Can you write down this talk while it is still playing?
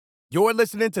You're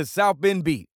listening to South Bend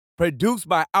Beat, produced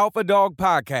by Alpha Dog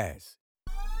Podcast.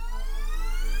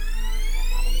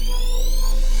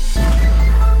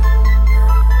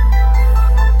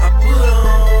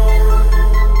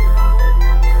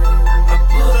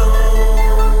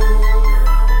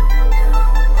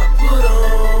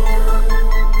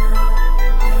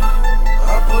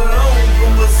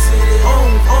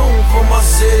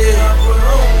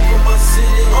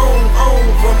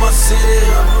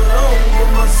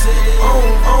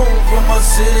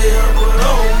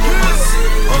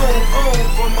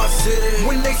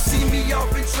 When they see me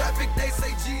off in traffic, they say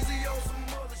Jeezy on some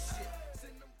other shit.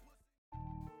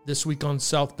 This week on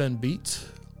South Bend Beat,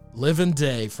 Living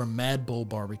Day from Mad Bull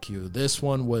Barbecue. This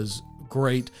one was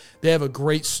great. They have a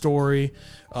great story.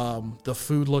 The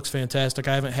food looks fantastic.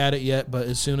 I haven't had it yet, but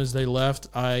as soon as they left,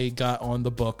 I got on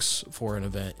the books for an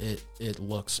event. It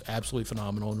looks absolutely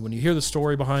phenomenal. And when you hear the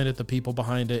story behind it, the people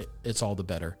behind it, it's all the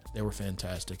better. They were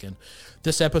fantastic. And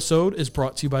this episode is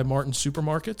brought to you by Martin's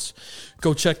Supermarkets.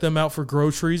 Go check them out for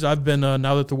groceries. I've been,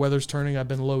 now that the weather's turning, I've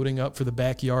been loading up for the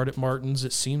backyard at Martin's.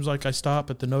 It seems like I stop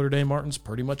at the Notre Dame Martin's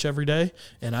pretty much every day,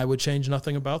 and I would change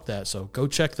nothing about that. So go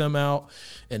check them out.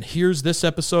 And here's this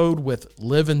episode with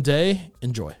Living Day.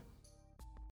 Enjoy.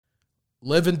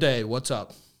 Living Day, what's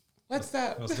up? What's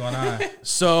up? What's going on?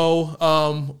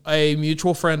 So, a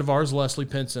mutual friend of ours, Leslie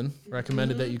Pinson,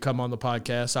 recommended that you come on the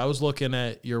podcast. I was looking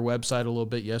at your website a little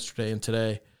bit yesterday and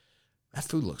today. That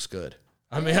food looks good.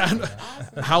 I mean,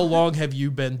 how long have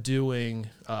you been doing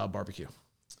barbecue?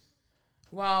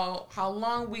 Well, how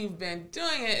long we've been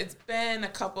doing it, it's been a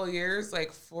couple years,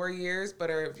 like 4 years. But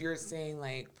if you're saying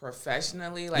like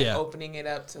professionally, like opening it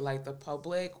up to like the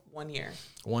public, 1 year.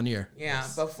 1 year. Yeah.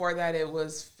 Yes. Before that, it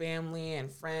was family and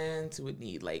friends who would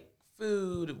need like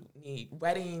food, need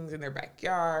weddings in their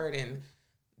backyard, and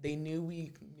they knew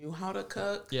we knew how to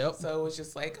cook. Yep. So it was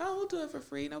just like, oh, we'll do it for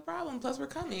free, no problem. Plus we're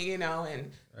coming,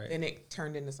 and then it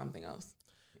turned into something else.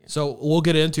 So we'll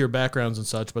get into your backgrounds and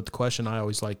such, but the question I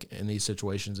always like in these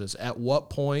situations is, at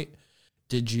what point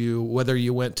did you, whether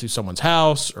you went to someone's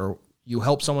house or you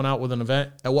helped someone out with an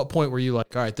event, at what point were you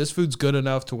like, all right, this food's good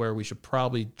enough to where we should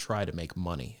probably try to make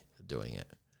money doing it?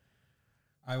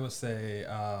 I would say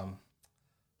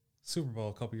Super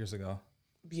Bowl a couple years ago.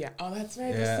 Yeah. Oh, that's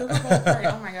right. Yeah. The Super Bowl party.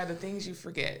 Oh, my God, the things you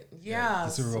forget. Yeah.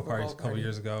 The Super Bowl party a couple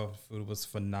years ago. Food was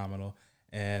phenomenal.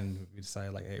 And we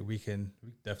decided, like, hey, we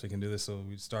definitely can do this. So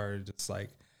we started just, like,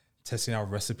 testing out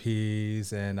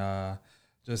recipes and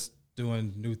just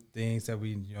doing new things that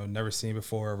we, never seen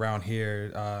before around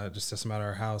here, just test them out at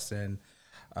our house. And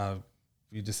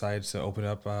we decided to open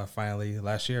up finally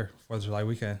last year, 4th of July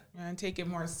weekend. Yeah, and take it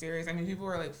more serious. I mean, people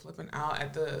were, like, flipping out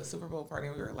at the Super Bowl party.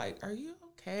 And we were like, are you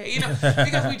okay?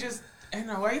 Because we just, I don't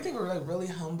know, I think we were, like, really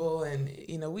humble. And,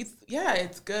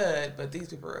 it's good. But these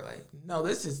people were like, no,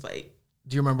 this is, like,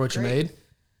 do you remember what you made?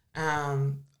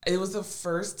 It was the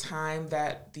first time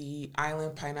that the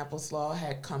Island Pineapple Slaw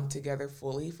had come together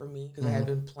fully for me, because I had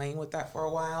been playing with that for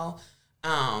a while.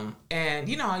 And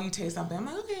you know how you taste something, I'm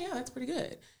like, okay, yeah, that's pretty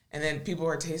good. And then people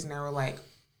were tasting it, were like,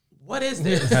 what is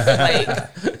this?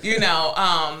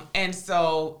 And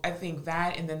so I think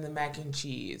that, and then the mac and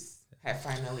cheese had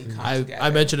finally come together.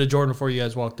 I mentioned to Jordan before you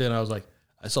guys walked in, I was like,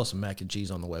 I saw some mac and cheese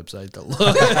on the website. That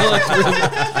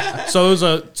looked So it was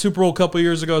a Super Bowl a couple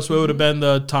years ago, so it would have been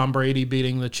the Tom Brady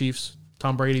beating the Chiefs,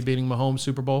 Tom Brady beating Mahomes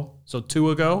Super Bowl. So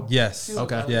 2 ago? Yes.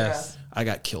 Okay. Yes. I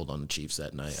got killed on the Chiefs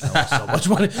that night. I lost so much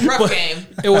money. Rough game.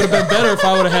 It would have been better if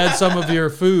I would have had some of your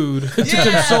food to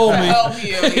console me. Help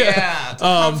you, to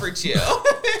comfort you.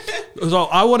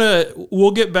 So we'll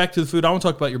get back to the food. I want to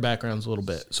talk about your backgrounds a little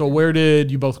bit. So where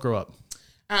did you both grow up?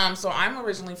 So I'm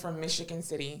originally from Michigan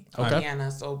City,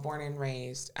 Indiana, so born and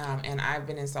raised. And I've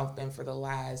been in South Bend for the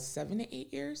last 7 to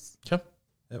 8 years. Okay.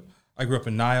 Yep. I grew up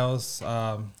in Niles,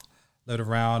 lived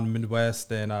around Midwest,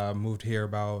 then moved here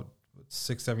about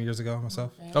 6-7 years ago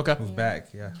myself. Okay. Moved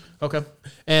back, yeah. Okay.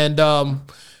 And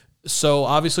so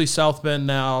obviously South Bend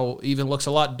now even looks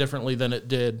a lot differently than it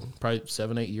did probably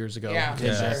 7-8 years ago. Yeah.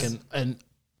 Came back and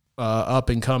up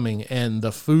and coming, and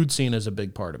the food scene is a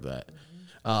big part of that.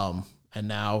 And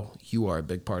now you are a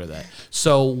big part of that.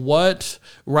 So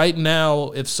right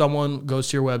now, if someone goes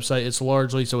to your website, it's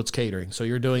largely, so it's catering. So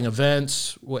you're doing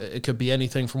events. It could be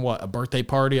anything from a birthday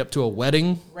party up to a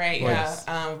wedding. Right,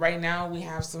 yeah. Right now we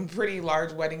have some pretty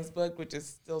large weddings booked, which is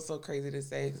still so crazy to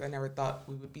say because I never thought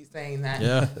we would be saying that.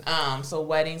 Yeah. So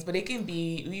weddings, but it can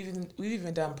be, we've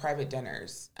even done private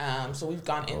dinners. So we've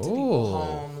gone into people's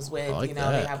homes with,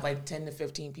 they have like 10 to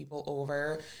 15 people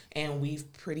over, and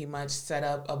we've pretty much set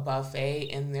up a buffet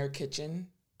in their kitchen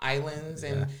islands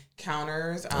and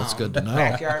counters. That's good to know.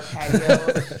 Backyard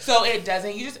patios. So it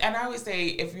doesn't. And I always say,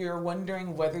 if you're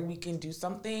wondering whether we can do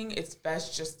something, it's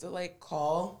best just to like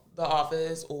call the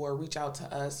office or reach out to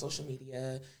us, social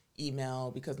media,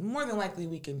 email, because more than likely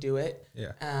we can do it.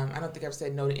 Yeah. I don't think I've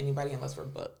said no to anybody unless we're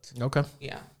booked. Okay.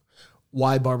 Yeah.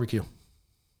 Why barbecue?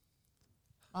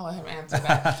 I'll let him answer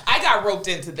that. I got roped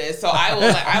into this, so I will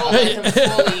let him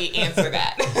fully answer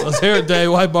that. Let's hear it, Dave.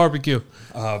 Why barbecue?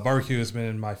 Barbecue has been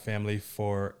in my family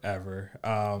forever.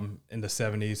 In the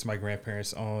 70s, my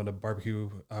grandparents owned a barbecue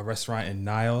restaurant in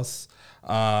Niles.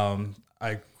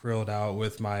 I grilled out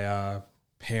with my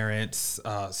parents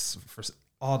for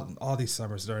all these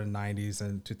summers during the 90s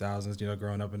and 2000s,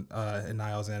 growing up in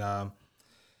Niles. And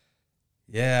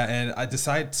and I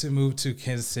decided to move to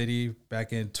Kansas City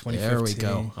back in 2015. There we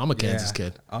go. I'm a Kansas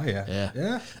kid. Oh, yeah.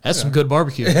 Yeah. That's some good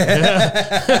barbecue.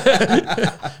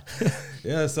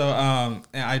 Yeah, so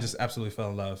and I just absolutely fell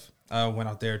in love. I went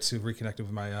out there to reconnect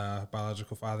with my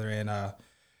biological father, and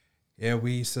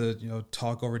we used to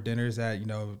talk over dinners at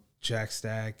Jack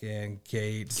Stack and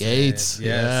Gates. Gates,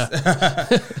 yes.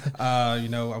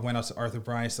 I went out to Arthur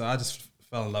Bryan, so I just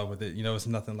fell in love with it. It's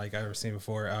nothing like I've ever seen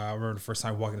before. I remember the first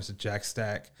time walking into Jack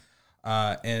Stack,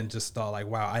 and just thought like,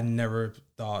 wow, I never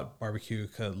thought barbecue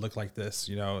could look like this.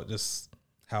 Just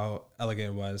how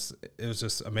elegant it was. It was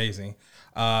just amazing.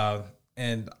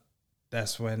 And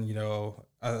that's when,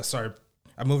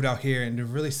 I moved out here and to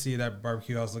really see that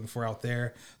barbecue I was looking for out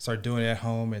there, started doing it at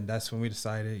home. And that's when we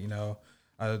decided,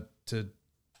 to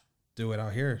do it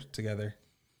out here together.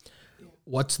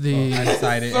 What's the... I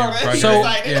decided.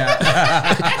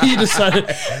 You decided.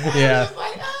 Yeah.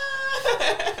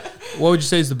 What would you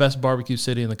say is the best barbecue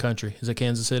city in the country? Is it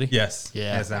Kansas City? Yes.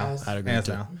 Yeah. Hands down. I'd agree Hands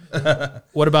too. down.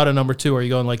 What about a number two? Are you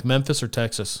going like Memphis or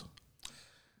Texas?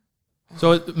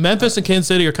 So Memphis and Kansas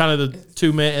City are kind of the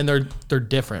two and they're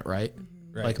different, right?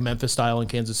 Right. Like Memphis style and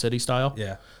Kansas City style.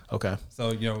 Yeah. Okay.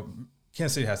 So,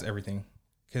 Kansas City has everything.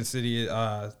 Kansas City,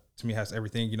 to me, has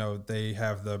everything. They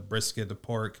have the brisket, the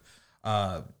pork,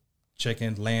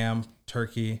 chicken, lamb,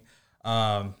 turkey.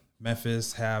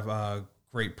 Memphis have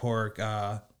great pork,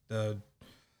 the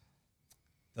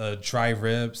dry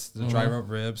ribs, dry rub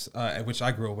ribs, which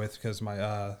I grew up with because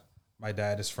my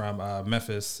dad is from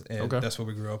Memphis, and that's what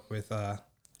we grew up with.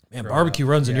 Man, barbecue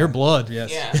runs in your blood.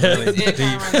 Yes. Yeah. Really It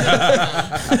deep.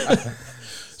 kinda runs.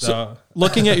 So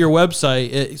looking at your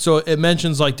website, it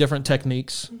mentions like different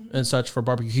techniques and such for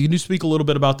barbecue. Can you speak a little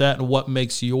bit about that and what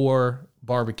makes your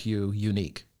barbecue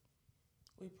unique?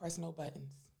 We press no buttons.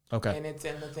 Okay. And it's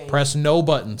in the thing. Press no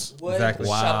buttons. Wood, Exactly.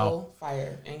 Wow. shovel,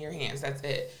 fire in your hands. That's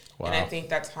it. Wow. And I think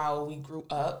that's how we grew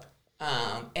up.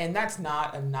 And that's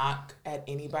not a knock at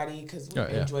anybody because we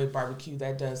enjoy barbecue.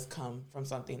 That does come from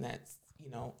something that's,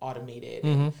 automated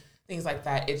and things like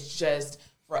that. It's just,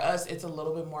 for us, it's a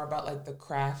little bit more about like the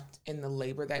craft and the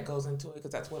labor that goes into it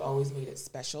because that's what always made it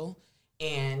special.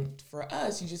 And for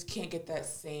us, you just can't get that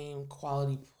same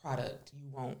quality product. You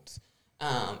won't.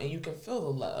 And you can feel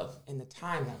the love and the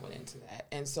time that went into that.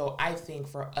 And so I think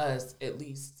for us, at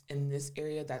least in this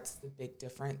area, that's the big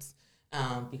difference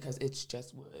because it's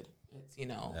just wood. It's,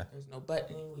 there's no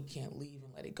buttoning. We can't leave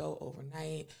and let it go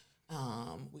overnight.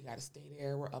 We got to stay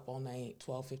there. We're up all night,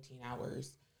 12, 15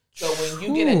 hours. So when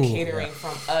you get a catering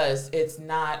from us, it's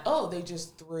not, they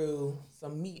just threw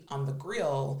some meat on the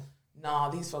grill. No,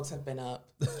 these folks have been up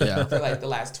for like the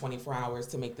last 24 hours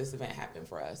to make this event happen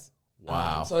for us.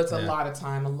 Wow. So it's a lot of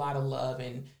time, a lot of love,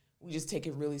 and we just take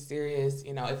it really serious.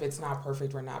 If it's not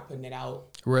perfect, we're not putting it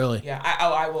out. Really? Yeah,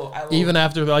 I will. Even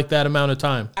after like that amount of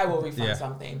time? I will refund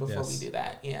something before we do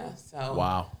that. Yeah. So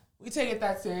wow. We take it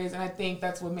that serious, and I think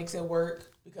that's what makes it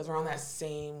work because we're on that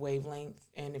same wavelength.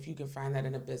 And if you can find that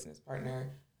in a business partner,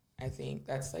 I think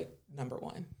that's like number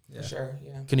one for sure.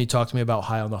 Yeah. Can you talk to me about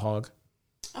High on the Hog?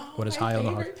 Oh, What is High on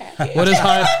the Hog? Package. What is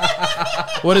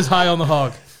High on the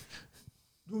Hog?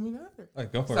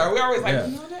 Go for So it. we're always like,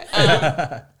 you know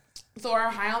that? So our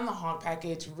High on the Hog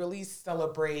package really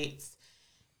celebrates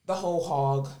the whole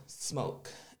hog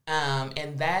smoke.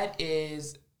 And that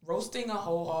is roasting a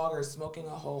whole hog or smoking a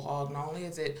whole hog. Not only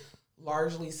is it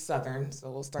largely Southern,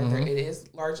 so we'll start there. It is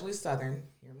largely Southern,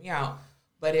 hear me out,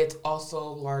 but it's also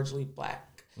largely Black.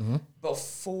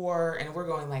 Before, and we're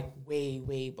going like way,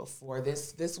 way before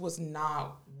this was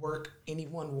not work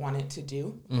anyone wanted to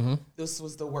do. This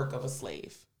was the work of a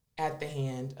slave at the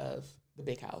hand of the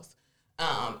big house.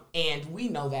 And we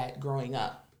know that growing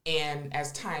up. And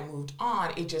as time moved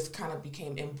on, it just kind of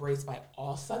became embraced by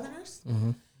all Southerners.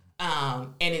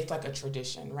 And it's like a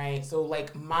tradition, right? So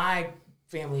like my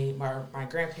family, my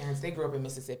grandparents, they grew up in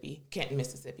Mississippi, Kenton,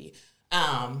 Mississippi.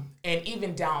 And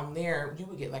even down there, you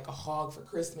would get like a hog for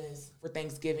Christmas, for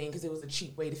Thanksgiving, because it was a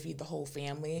cheap way to feed the whole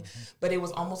family. But it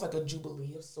was almost like a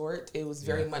jubilee of sort. It was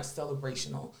very much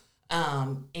celebrational.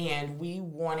 And we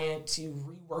wanted to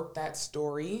rework that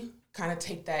story, kind of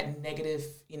take that negative,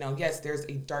 yes, there's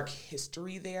a dark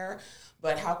history there,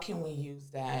 but how can we use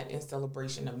that in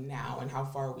celebration of now and how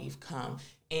far we've come?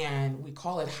 And we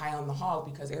call it high on the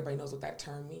hog because everybody knows what that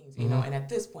term means, and at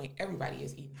this point, everybody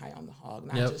is eating high on the hog,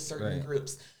 not just certain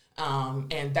groups.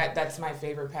 And that's my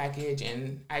favorite package.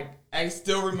 And I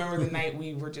still remember the night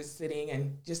we were just sitting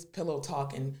and just pillow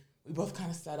talk, and we both kind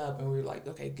of sat up and we were like,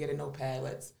 okay, get a notepad,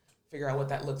 let's figure out what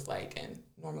that looks like. And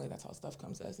normally that's how stuff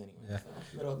comes to us anyway. So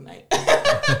middle of the night.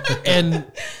 And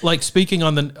like speaking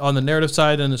on the narrative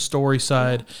side and the story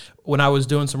side, when I was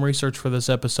doing some research for this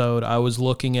episode, I was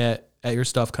looking at your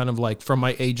stuff kind of like from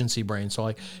my agency brain. So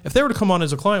like if they were to come on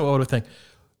as a client, what would I think?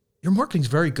 Your marketing's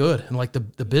very good. And like the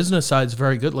business side's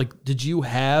very good. Like, did you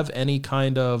have any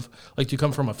kind of, like, do you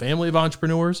come from a family of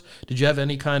entrepreneurs? Did you have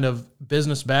any kind of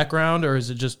business background, or is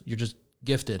it just, you're just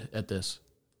gifted at this?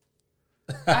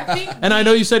 I think and I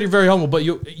know you said you're very humble, but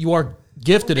you are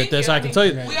gifted at this. I can tell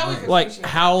you, like,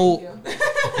 how,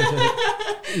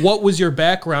 what was your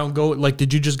background like,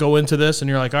 did you just go into this and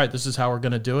you're like, all right, this is how we're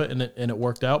going to do it. And it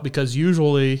worked out? Because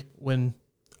usually when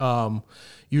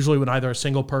either a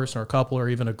single person or a couple or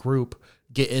even a group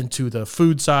get into the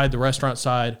food side, the restaurant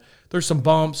side, there's some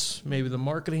bumps. Maybe the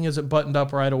marketing isn't buttoned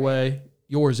up right away.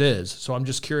 Yours is. So I'm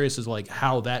just curious as like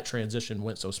how that transition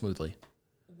went so smoothly.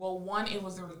 Well, one, it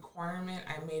was a requirement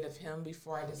I made of him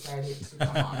before I decided to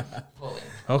come on fully.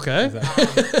 Okay.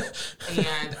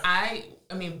 And I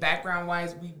mean,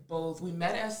 background-wise, we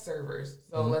met as servers.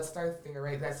 So let's start there,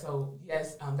 right? That's how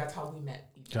we met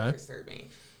each other serving.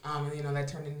 And that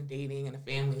turned into dating and a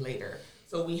family later.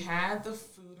 So we had the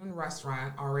food and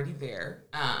restaurant already there.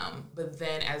 But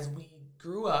then as we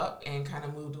grew up and kind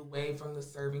of moved away from the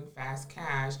serving fast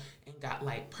cash and got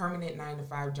like permanent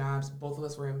 9-to-5 jobs, both of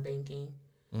us were in banking.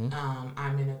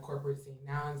 I'm in a corporate scene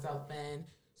now in South Bend.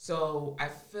 So I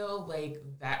feel like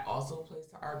that also plays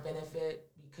to our benefit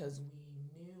because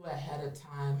we knew ahead of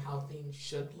time how things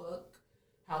should look,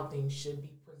 how things should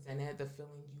be presented, the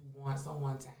feeling you want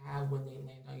someone to have when they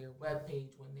land on your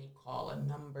webpage, when they call a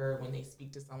number, when they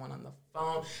speak to someone on the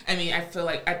phone. I mean, I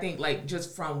think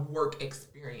just from work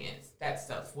experience, that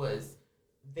stuff was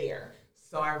there.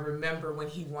 So I remember when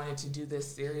he wanted to do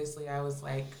this seriously, I was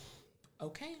like,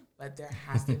 okay, but there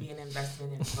has to be an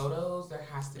investment in photos. There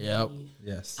has to be.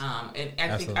 Yes. And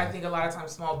I think a lot of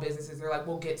times small businesses, they're like,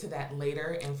 we'll get to that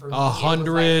later. And for me,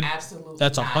 100, like, absolutely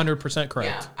that's not. 100%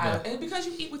 correct. Yeah. And because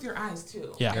you eat with your eyes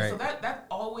too. Yeah. And right. so that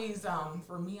always,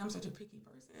 for me, I'm such a picky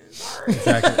person. Sorry.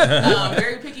 Exactly.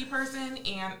 Very picky person.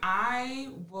 And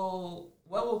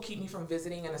what will keep me from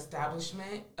visiting an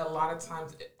establishment a lot of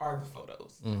times are the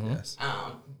photos. Mm-hmm. Yes.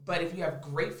 But if you have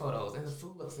great photos and the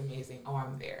food looks amazing,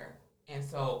 I'm there. And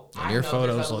so and I your know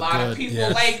photos there's a look lot good. of people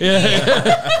Yes. like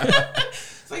me.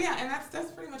 So yeah, and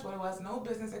that's pretty much what it was. No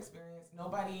business experience.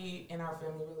 Nobody in our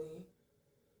family really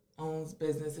owns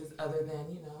businesses other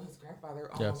than, his grandfather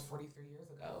almost 43 years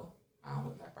ago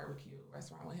with that barbecue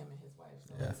restaurant with him and his wife.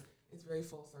 So it's very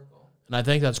full circle. And I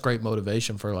think that's great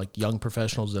motivation for like young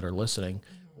professionals that are listening,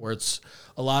 where it's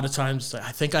a lot of times,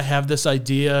 I think I have this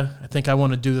idea, I think I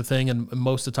want to do the thing. And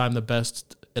most of the time the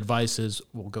best advice is,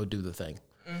 well, go do the thing.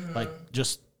 Like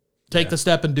just take the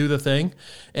step and do the thing.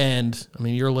 And I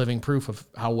mean, you're living proof of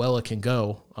how well it can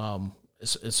go.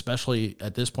 Especially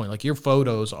at this point, like your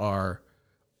photos are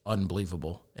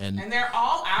unbelievable. And they're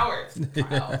all ours.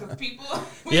 Because people,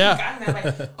 we've Yeah. gotten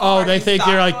that like, oh, they these think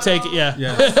stock you're like, photos? take it. Yeah.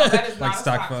 Yeah. So that is Like not a stock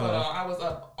stock photo. photo. I was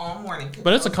up all morning.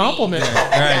 But it's a compliment.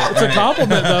 Right. It's a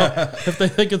compliment though. If they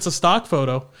think it's a stock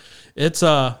photo, it's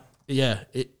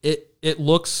it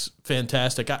looks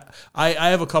fantastic. I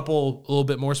have a little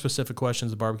bit more specific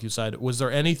questions. The barbecue side. Was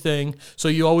there anything? So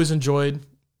you always enjoyed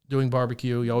doing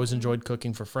barbecue. You always enjoyed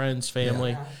cooking for friends,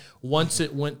 family. Yeah. Once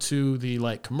it went to the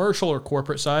like commercial or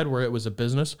corporate side where it was a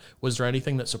business, was there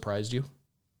anything that surprised you?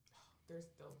 There's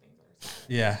still things that are sad.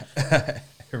 Yeah.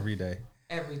 Every day.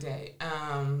 Every day.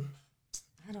 I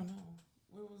don't know.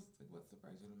 What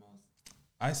surprised you the most?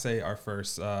 I say our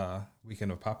first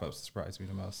weekend of pop-ups surprised me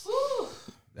the most. Whew.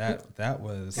 That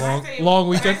was Can I say- long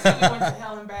can I weekend? say we went to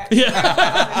hell and back?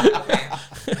 Yeah. Okay.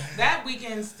 That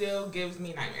weekend still gives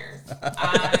me nightmares.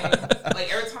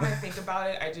 Every time I think about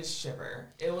it, I just shiver.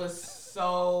 It was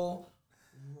so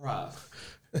rough.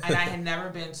 And I had never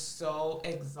been so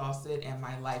exhausted in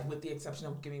my life, with the exception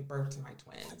of giving birth to my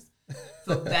twins.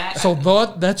 So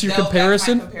that's your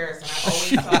comparison? That's my comparison. I always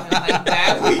tell him, like,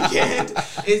 that weekend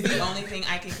is the only thing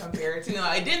I can compare it to.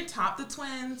 No, it didn't top the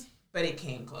Twins, but it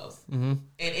came close. Mm-hmm.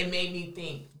 And it made me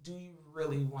think, do you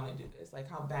really want to do this? Like,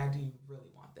 how bad do you really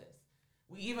want this?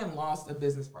 We even lost a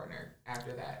business partner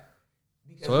after that.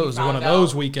 So it was one of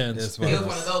those weekends. It was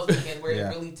one of those weekends where it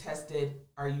really tested,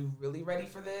 are you really ready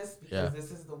for this? Because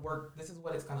this is the work, this is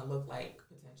what it's going to look like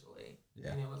potentially.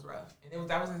 Yeah. And it was rough. And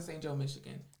that was in St. Joe,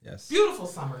 Michigan. Yes. Beautiful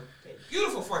summer.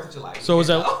 Beautiful 4th of July. So was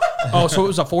that? So it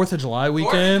was a 4th of July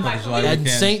weekend at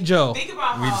St. Joe. Think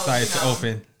about how we decided to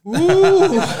open.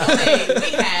 Ooh. we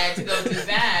had to go do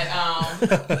that.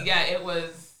 It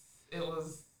was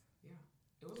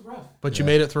rough. But you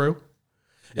made it through.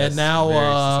 Yes, and now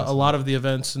a lot of the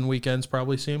events and weekends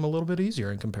probably seem a little bit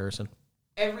easier in comparison.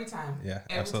 Every time. Yeah,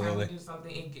 every absolutely. Every time we do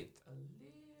something, it gets a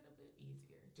little bit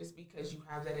easier. Just because you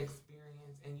have that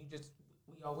experience and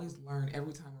we always learn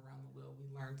every time around the wheel. We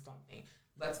learn something.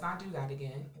 Let's not do that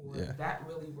again. Or that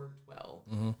really worked well.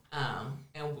 Mm-hmm.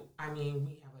 And I mean,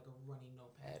 we have like a running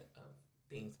notepad of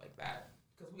things like that.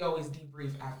 Because we always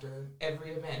debrief after every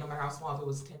event, no matter how small, if it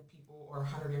was 10 people or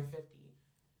 150,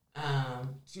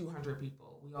 200 people.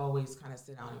 We always kind of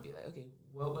sit down and be like, okay,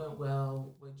 what went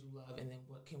well, what did you love, and then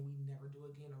what can we never do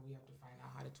again, or we have to find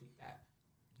out how to tweak that.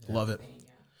 Love it.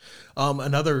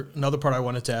 Another part I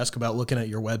wanted to ask about looking at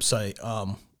your website.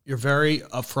 You're very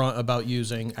upfront about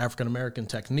using African American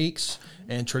techniques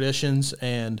and traditions,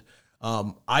 and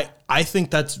I think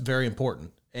that's very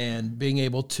important. And being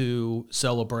able to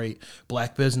celebrate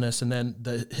Black business, and then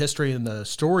the history and the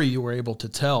story you were able to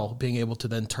tell, being able to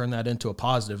then turn that into a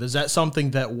positive. Is that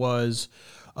something that was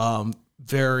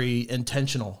very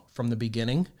intentional from the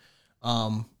beginning?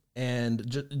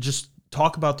 And just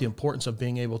talk about the importance of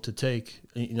being able to take,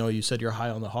 you said you're high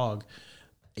on the hog,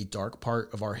 a dark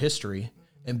part of our history,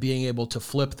 and being able to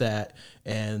flip that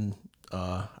and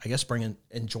I guess bring an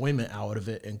enjoyment out of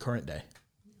it in current day.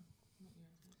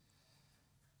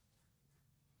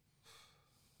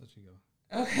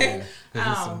 Okay,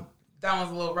 that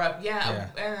was a little rough. We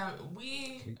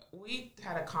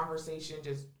had a conversation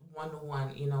just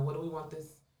one-to-one. What do we want this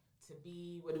to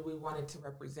be? What do we want it to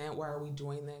represent? Why are we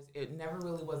doing this? It never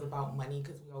really was about money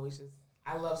because we always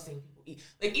I love seeing people eat.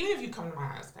 Like, even if you come to my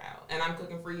house, Kyle, and I'm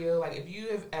cooking for you, like, if you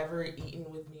have ever eaten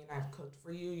with me and I've cooked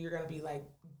for you, you're going to be like,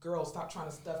 girl, stop trying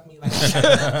to stuff me. Like,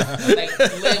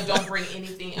 Liv, don't bring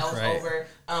anything else over.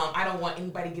 I don't want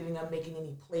anybody getting up, making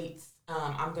any plates.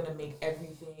 I'm going to make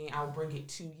everything. I'll bring it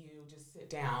to you. Just sit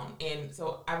down. And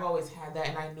so I've always had that,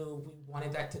 and I knew we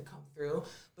wanted that to come through.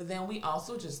 But then we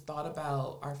also just thought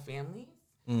about our families.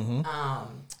 Mm-hmm.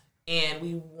 And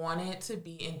we wanted to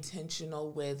be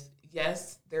intentional with,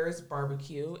 yes, there is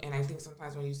barbecue. And I think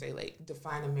sometimes when you say, like,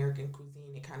 define American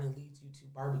cuisine, it kind of leads you to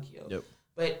barbecue. Yep.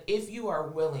 But if you are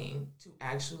willing to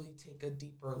actually take a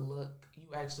deeper look, you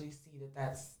actually see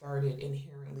that started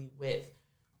inherently with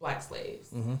Black slaves.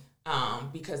 Mm-hmm.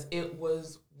 Because it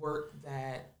was work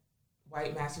that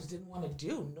white masters didn't want to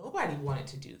do. Nobody wanted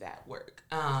to do that work.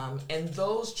 And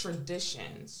those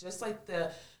traditions, just like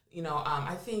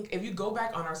I think if you go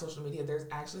back on our social media, there's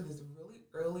actually this really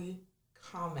early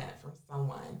comment from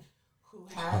someone who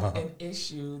had an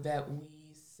issue that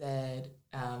we said,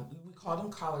 we called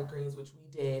them collard greens, which we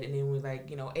did. And then we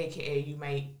AKA, you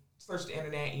might search the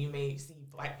internet and you may see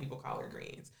Black people collard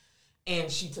greens.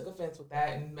 And she took offense with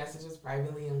that and messaged us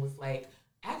privately and was like,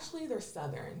 actually, they're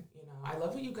Southern. I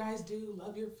love what you guys do.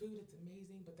 Love your food. It's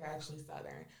amazing. But they're actually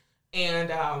Southern.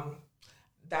 And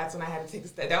that's when I had to take a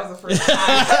step. That was the first time.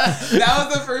 That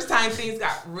was the first time things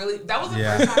got really. That was the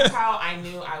first time how I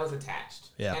knew I was attached.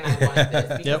 Yeah. And I wanted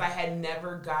this because I had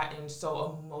never gotten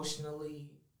so emotionally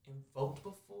invoked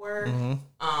before.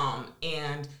 Mm-hmm.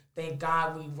 And thank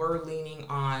God we were leaning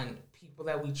on people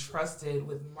that we trusted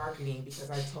with marketing,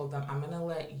 because I told them, I'm going to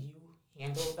let you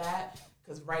handle that,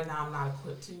 because right now I'm not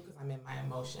equipped to, because I'm in my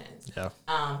emotions. Yeah.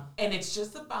 And it's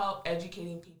just about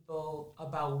educating people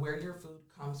about where your food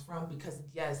comes from, because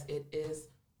yes, it is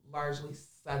largely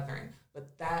Southern, but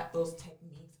those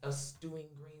techniques of stewing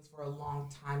greens for a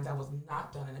long time that was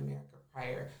not done in America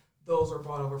prior, those were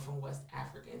brought over from West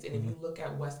Africans. And if you look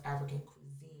at West African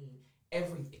cuisine,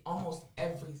 almost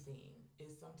everything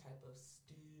is some type of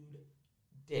stewed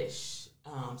dish,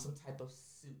 some type of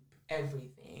soup,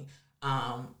 everything.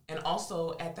 And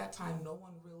also at that time, no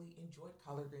one really enjoyed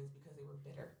collard greens because they were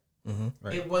bitter. Mm-hmm,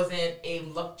 right. It wasn't a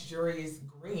luxurious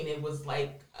green. It was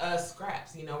like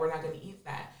scraps. We're not going to eat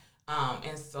that.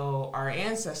 And so our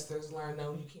ancestors learned,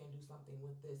 no, you can't do something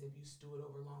with this. If you stew it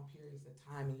over long periods of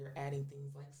time and you're adding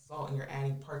things like salt and you're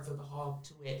adding parts of the hog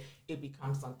to it, it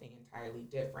becomes something entirely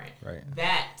different. Right.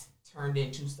 That turned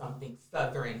into something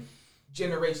Southern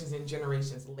generations and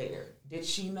generations later. Did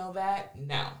she know that?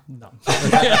 No. So,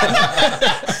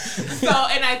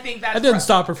 and I think that's... That didn't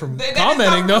stop her from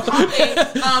commenting, though.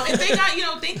 And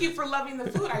thank you for loving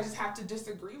the food. I just have to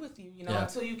disagree with you,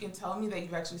 until you can tell me that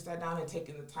you've actually sat down and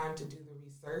taken the time to do the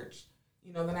research,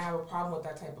 then I have a problem with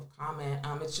that type of comment.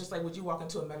 It's just like, would you walk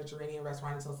into a Mediterranean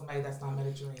restaurant and tell somebody that's not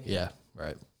Mediterranean? Yeah,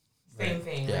 right. Same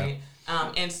thing, yeah. right?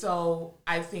 And so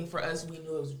I think for us, we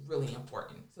knew it was really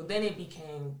important. So then it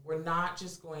became, we're not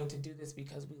just going to do this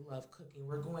because we love cooking.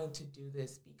 We're going to do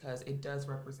this because it does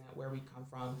represent where we come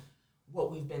from,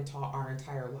 what we've been taught our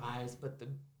entire lives, but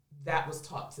that was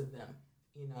taught to them,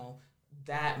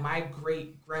 that my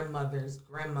great-grandmother's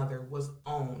grandmother was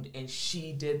owned, and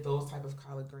she did those type of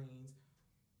collard greens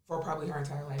for probably her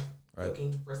entire life, right,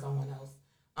 cooking for someone else.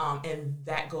 And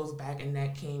that goes back, and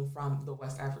that came from the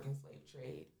West African slave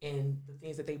trade and the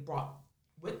things that they brought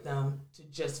with them to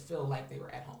just feel like they were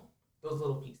at home, those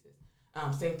little pieces.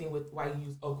 Same thing with why you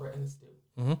use okra in the stew,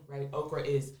 right? Okra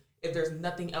is, if there's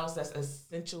nothing else that's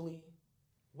essentially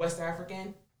West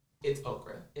African, it's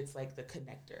okra. It's like the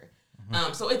connector.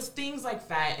 So it's things like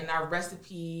that in our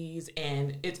recipes,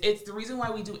 and it's the reason why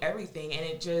we do everything, and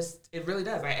it really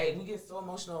does. We get so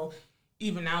emotional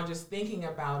even now just thinking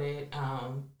about it,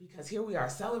 because here we are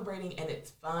celebrating and it's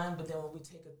fun, but then when we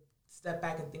take a step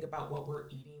back and think about what we're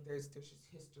eating, there's just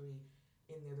history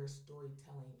in there, there's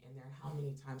storytelling in there. How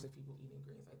many times have people eaten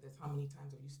greens like this? How many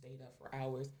times have you stayed up for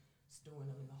hours stewing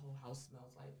them and the whole house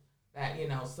smells like that,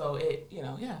 So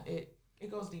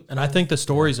it goes deep. And I think the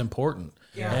story is important.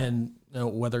 Yeah. And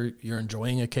whether you're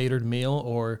enjoying a catered meal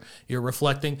or you're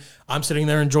reflecting, I'm sitting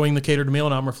there enjoying the catered meal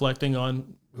and I'm reflecting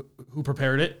on who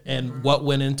prepared it and what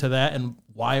went into that and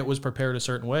why it was prepared a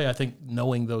certain way. I think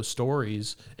knowing those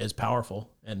stories is powerful,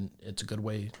 and it's a good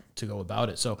way to go about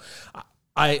it. So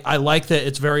I like that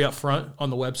it's very upfront on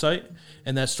the website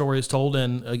and that story is told.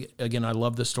 And again, I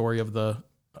love the story of the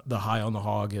high on the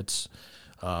hog. It's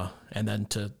and then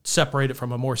to separate it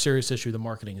from a more serious issue, the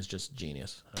marketing is just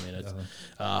genius.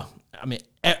 I mean,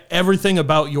 everything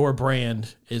about your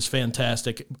brand is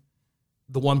fantastic.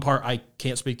 The one part I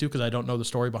can't speak to because I don't know the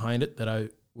story behind it that I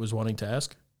was wanting to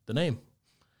ask, the name.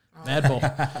 Mad Bull.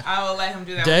 I will let him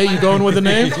do that. Day, you going with the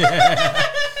name?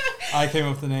 I came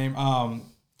up with the name. I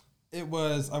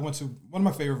went to one of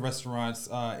my favorite restaurants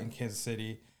in Kansas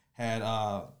City, had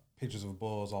pictures of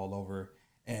bulls all over,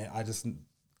 and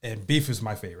beef is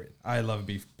my favorite. I love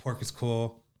beef. Pork is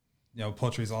cool.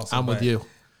 Poultry is also. I'm with you.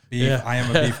 Beef. Yeah. I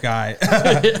am a beef guy,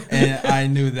 and I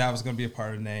knew that was going to be a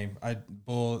part of the name. I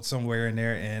bull somewhere in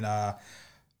there,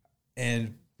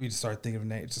 and we just started thinking of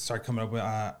names, just started coming up with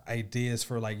ideas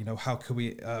for how could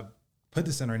we put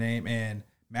this in our name, and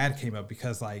Mad came up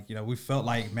because we felt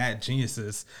like mad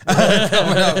geniuses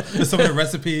coming up with some of the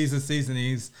recipes and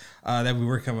seasonings that we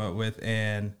were coming up with,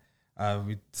 and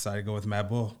we decided to go with Mad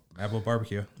Bull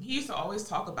Barbecue. He used to always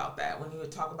talk about that when he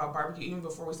would talk about barbecue, even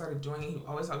before we started doing it. He would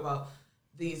always talk about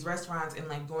these restaurants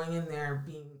and going in there,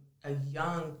 being a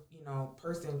young,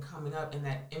 person coming up, and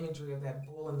that imagery of that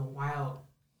bull in the wild.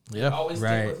 Yeah, always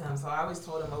stayed with him. So I always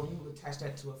told him, we would attach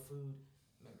that to a food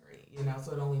memory,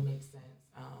 so it only makes sense.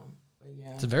 But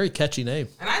yeah, it's a very catchy name.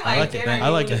 And I liked it. I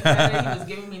like it. He was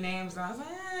giving me names, and I was like,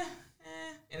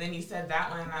 And then he said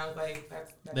that one, and I was like,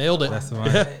 that's nailed it. That's the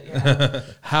one. Yeah.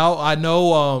 How I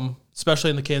know, especially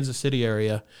in the Kansas City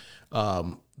area,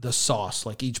 the sauce,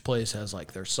 each place has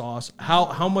their sauce.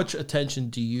 How much attention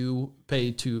do you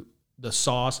pay to the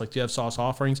sauce? Do you have sauce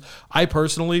offerings? I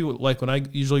personally, when I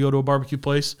usually go to a barbecue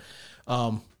place,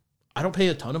 I don't pay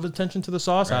a ton of attention to the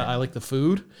sauce. Right. I like the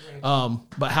food. Right.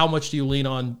 But how much do you lean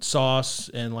on sauce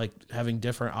and having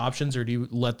different options, or do you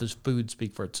let the food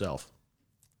speak for itself?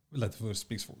 We let the food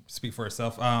speak for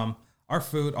itself.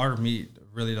 Our meat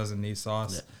really doesn't need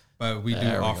sauce, but we do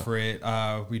offer it.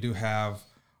 We do have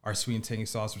our sweet and tangy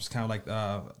sauce, which is kind of like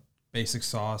the basic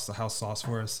sauce, the house sauce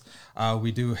for us.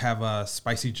 We do have a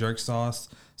spicy jerk sauce.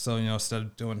 So, instead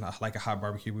of doing a hot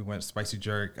barbecue, we went spicy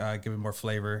jerk, give it more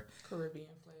flavor. Caribbean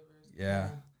flavors.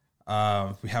 Yeah.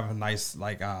 We have a nice,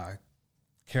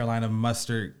 Carolina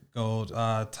mustard gold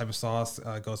type of sauce.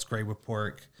 Goes great with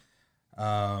pork.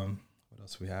 What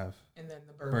else we have? And then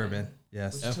the bourbon.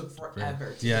 Yes. Which took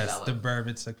forever to Yes, develop. the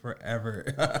bourbon took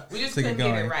forever. We just couldn't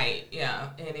get it right. Yeah.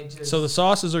 And it just. So the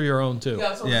sauces are your own too?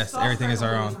 Yeah, so yes, everything is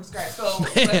our own. From scratch. So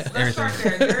let's start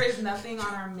there. There is nothing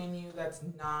on our menu that's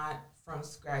not from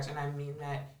scratch, and I mean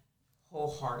that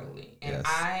wholeheartedly. And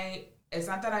yes. It's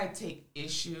not that I take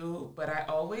issue, but I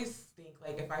always think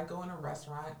if I go in a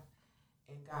restaurant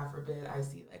and God forbid I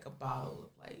see a bottle of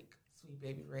Sweet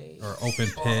Baby Ray's or open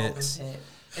pits. Open Pit.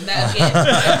 And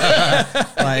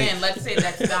that Like- again, let's say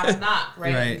that's not a knock,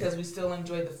 right? Right. Because we still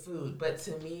enjoy the food. But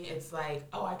to me, it's like,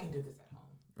 oh, I can do this at home.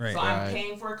 Right. So I'm Right.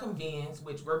 paying for a convenience,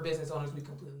 which we're business owners, we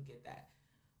completely get that.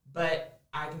 But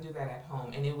I can do that at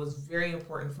home. And it was very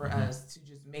important for us to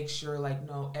just make sure, like,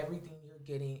 no, everything you're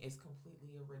getting is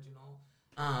completely original.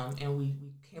 And we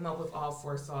came up with all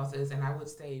 4 sauces. And I would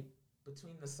say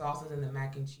between the sauces and the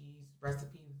mac and cheese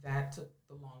recipe, that took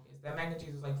the longest. That mac and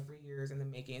cheese was like 3 years in the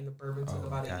making, and the bourbon took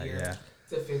about a year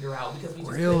to figure out because we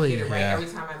just Really? couldn't get it right. Yeah. Every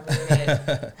time I made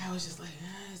it, I was just like,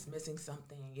 it's missing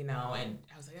something, you know. And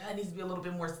I was like, it needs to be a little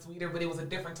bit more sweeter, but it was a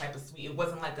different type of sweet. It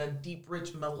wasn't like a deep,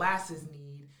 rich molasses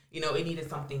need. You know, it needed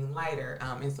something lighter.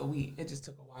 And so it just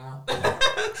took a while.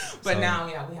 But now,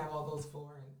 yeah, we have all those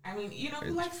 4. And I mean, you know, if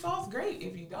you like sauce, great.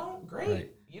 If you don't, great.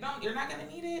 Right. You're not gonna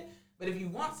need it. But if you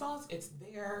want sauce, it's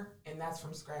there, and that's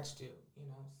from scratch too. You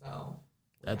know, so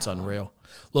That's unreal.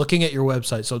 Looking at your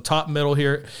website, so top middle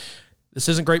here. This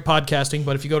isn't great podcasting,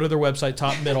 but if you go to their website,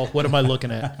 top middle, what am I looking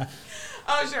at?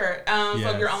 Oh, sure. So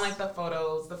Yes. if you're on like the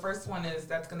photos, the first one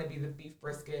that's going to be the beef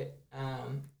brisket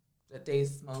that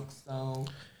Dave's smoked. So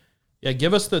Yeah,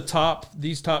 give us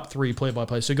these top 3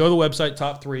 play-by-play. So go to the website,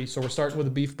 top 3. So we're starting with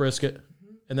a beef brisket,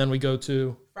 and then we go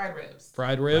to fried ribs.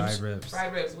 fried ribs.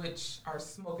 Fried ribs, which are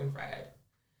smoking fried.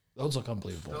 Those look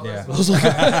unbelievable. Those Yeah. are Those look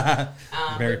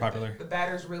Very the- popular. The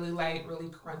batter's really light, really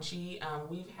crunchy.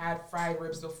 We've had fried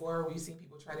ribs before. We've seen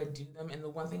people try to do them. And the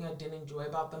one thing I didn't enjoy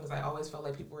about them is I always felt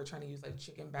like people were trying to use like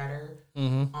chicken batter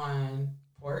on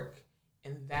pork.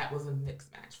 And that was a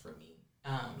mixed match for me.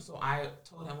 So I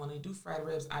told him when I do fried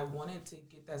ribs, I wanted to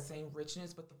get that same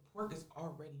richness, but the pork is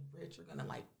already rich. You're going to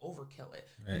like overkill it.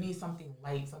 Right. You need something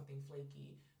light, something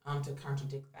flaky to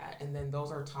contradict that. And then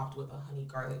those are topped with a honey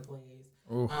garlic glaze.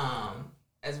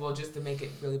 As well, just to make it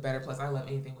really better. Plus, I love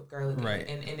anything with garlic, Right.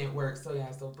 and it works. So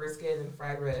yeah, so brisket and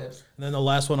fried ribs. And then the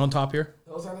last one on top here.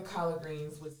 Those are the collard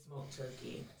greens with smoked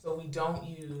turkey. So we don't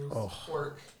use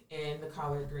pork in the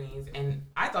collard greens, and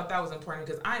I thought that was important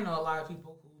because I know a lot of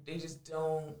people who they just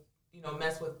don't, you know,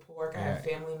 mess with pork. I have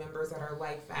family members that are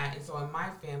like that, and so in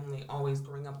my family, always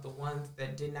growing up, the ones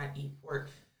that did not eat pork,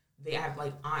 they have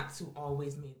like aunts who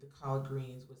always made the collard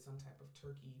greens with some type of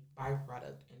turkey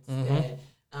byproduct instead.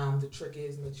 The trick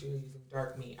is make sure you're using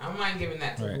dark meat. I don't mind giving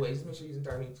that tip away. Just make sure you're using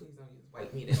dark meat. Please don't use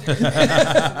white meat in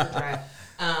there.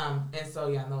 And so,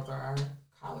 yeah, those are our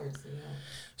collards. Yeah.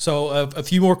 So a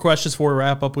few more questions before we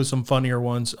wrap up with some funnier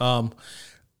ones.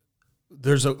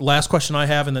 There's a last question I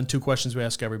have, and then 2 questions we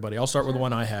ask everybody. I'll start with the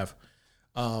one I have.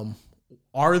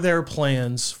 Are there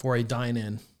plans for a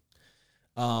dine-in?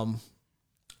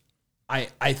 I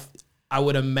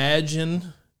would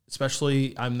imagine,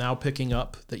 especially I'm now picking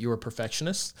up that you're a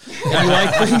perfectionist. And you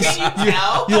like things. Can you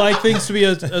tell? You like things to be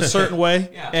a certain way,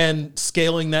 Yeah. and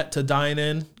scaling that to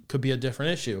dine-in could be a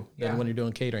different issue than Yeah. when you're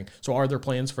doing catering. So, are there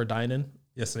plans for dine-in?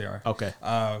 Yes, they are. Okay.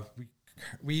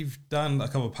 We've done a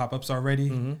couple of pop-ups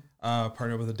already.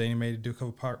 Partnered with a Dana May to do a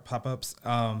couple pop-ups.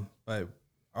 But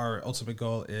our ultimate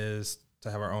goal is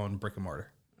to have our own brick and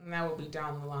mortar. And that will be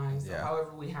down the line. So Yeah.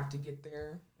 however we have to get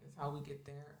there is how we get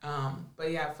there.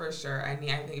 But yeah, for sure. I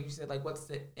think if you said like, what's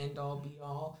the end all be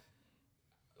all?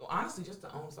 Well, honestly, just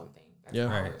to own something. That's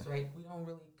ours, right? We don't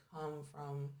really come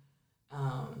from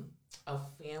a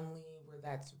family where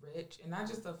that's rich, and not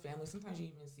just a family. Sometimes you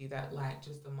even see that lack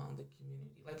just among the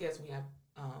community. Like, yes, we have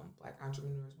Black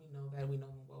entrepreneurs. We know that. We know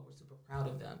them well. We're super proud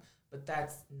of them. But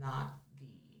that's not the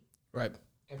Right.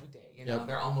 every day. You know,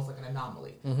 they're almost like an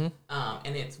anomaly. And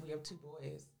we have 2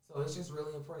 boys, so it's just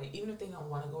really important. Even if they don't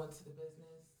want to go into the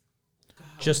business, God,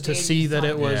 Just to they see do that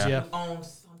it something. was, You own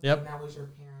something that was your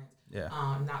parents, Yeah.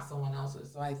 not someone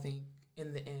else's. So I think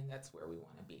in the end, that's where we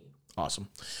want to be. Awesome.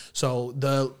 So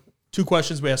the 2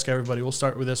 questions we ask everybody. We'll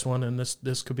start with this one, and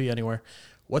this could be anywhere.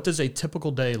 What does a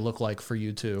typical day look like for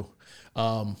you two?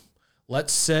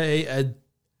 Let's say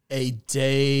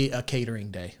a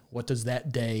catering day. What does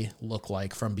that day look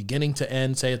like from beginning to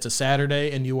end? Say it's a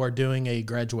Saturday and you are doing a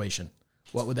graduation.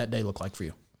 What would that day look like for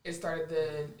you? It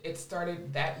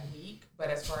started that week, but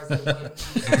as far as like when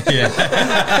we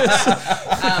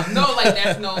actually, no, like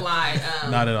that's no lie.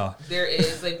 Not at all. There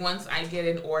is like once I get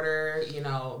an order, you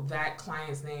know, that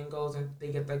client's name goes and they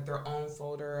get like their own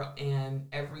folder and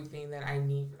everything that I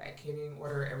need for that catering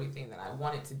order, everything that I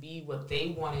want it to be, what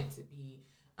they want it to be,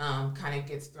 kind of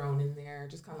gets thrown in there,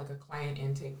 just kind of like a client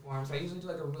intake form. So I usually do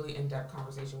like a really in-depth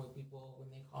conversation with people when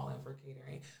they call in for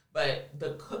catering. But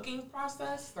the cooking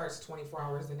process starts 24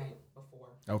 hours the night before.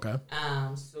 Okay.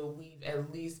 So we've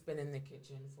at least been in the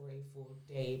kitchen for a full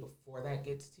day before that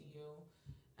gets to you.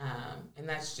 And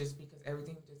that's just because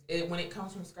everything when it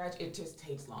comes from scratch, it just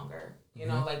takes longer. You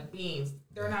know, like beans,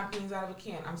 they're not beans out of a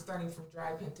can. I'm starting from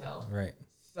dry pinto. Right.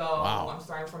 So I'm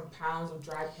starting from pounds of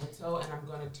dry pinto, and I'm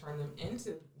going to turn them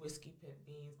into whiskey pit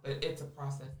beans, but it's a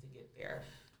process to get there.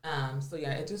 So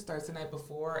yeah, it just starts the night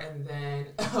before, and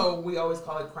then we always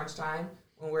call it crunch time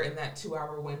when we're in that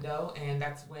 2-hour window, and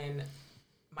that's when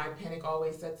my panic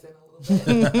always sets in a little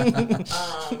bit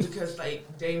because like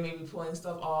Jay may be pulling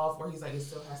stuff off, or he's like, it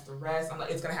still has to rest. I'm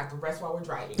like, it's gonna have to rest while we're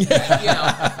driving, you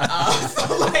know.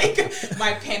 So like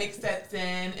my panic sets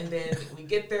in, and then we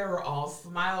get there, we're all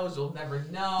smiles. You'll never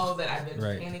know that I've been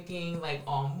panicking like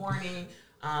all morning,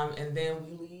 and then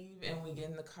we leave and we get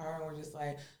in the car and we're just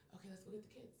like, okay, let's go get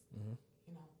the kids,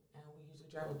 you know. And we usually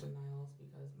drive up to Niles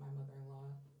because my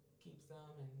mother-in-law keeps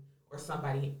them, or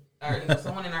somebody. Or you know,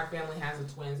 someone in our family has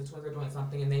the twins are doing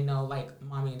something, and they know like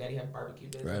mommy and daddy have barbecue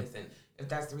business, and if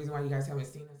that's the reason why you guys haven't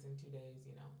seen us in 2 days,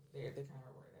 you know, they kind of are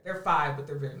aware. They're 5, but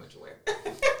they're very much aware.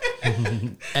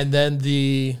 And then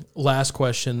the last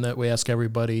question that we ask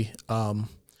everybody,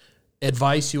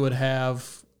 advice you would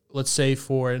have, let's say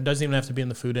for, it doesn't even have to be in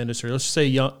the food industry, let's just say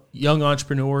young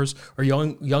entrepreneurs or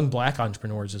young Black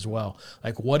entrepreneurs as well.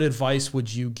 Like, what advice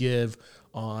would you give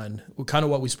on kind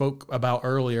of what we spoke about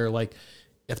earlier, like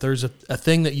if there's a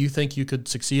thing that you think you could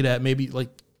succeed at, maybe like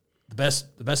the best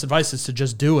advice is to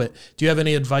just do it. Do you have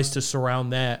any advice to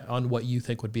surround that on what you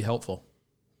think would be helpful?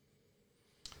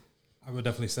 I would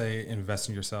definitely say invest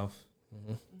in yourself.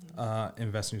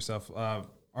 Invest in yourself. Our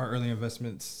early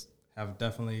investments have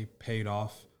definitely paid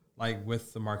off, like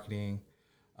with the marketing.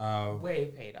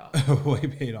 Way paid off. Way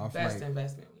paid off. Best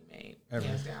investment we made,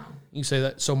 hands down. You say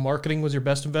that. So marketing was your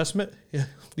best investment? Yeah.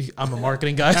 I'm a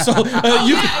marketing guy, so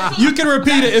you can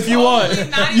repeat it if you want.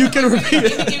 You can repeat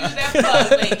it. Give you that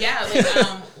plug. Like, yeah, like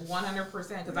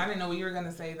 100%. Because I didn't know what you were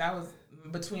gonna say. That was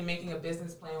between making a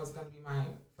business plan was gonna be my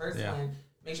first one.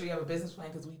 Make sure you have a business plan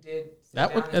because we did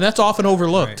and that's often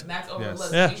overlooked. Right. And that's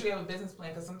overlooked. Yes. Make sure you have a business plan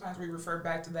because sometimes we refer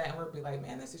back to that and we'll be like,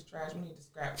 man, this is trash. We need to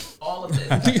scrap all of this.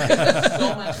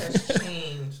 So much has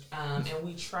changed. And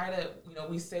we try to, you know,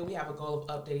 we say we have a goal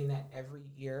of updating that every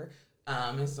year.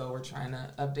 And so we're trying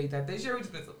to update that this year. We've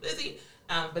just been so busy.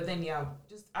 But then,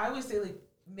 I always say, like,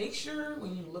 make sure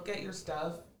when you look at your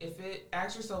stuff,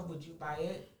 ask yourself, would you buy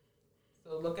it?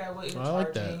 So look at what you're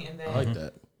charging, and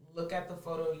then look at the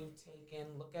photo you've taken,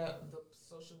 look at the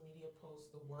social media posts,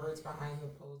 the words behind the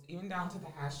post, even down to the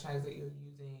hashtags that you're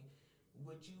using.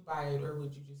 Would you buy it or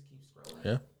would you just keep scrolling?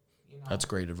 Yeah, you know? That's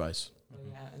great advice.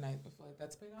 Yeah, and I feel like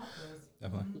that's paid off.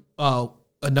 Definitely.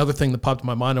 Another thing that popped in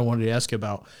my mind I wanted to ask you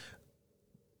about,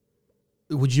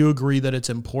 would you agree that it's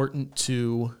important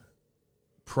to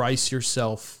price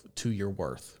yourself to your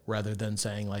worth rather than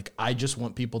saying like, I just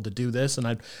want people to do this and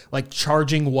I'd like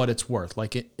charging what it's worth?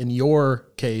 Like in your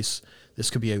case, this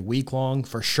could be a week long,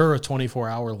 for sure, a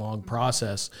 24-hour long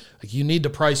process. Like you need to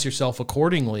price yourself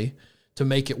accordingly to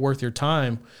make it worth your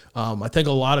time. I think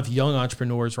a lot of young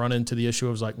entrepreneurs run into the issue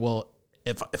of like, well,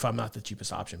 if I'm not the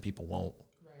cheapest option, people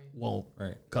won't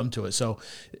come to it. So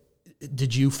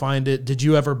did you find it, did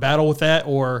you ever battle with that,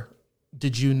 or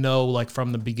did you know like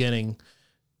from the beginning,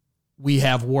 we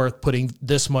have worth putting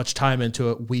this much time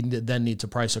into it, we then need to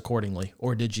price accordingly?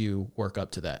 Or did you work up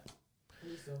to that?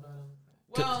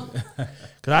 Well,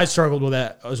 because I struggled with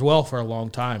that as well for a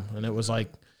long time. And it was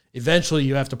like, eventually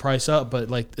you have to price up, but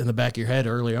like in the back of your head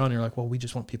early on, you're like, well, we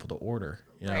just want people to order,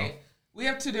 you know? Right. We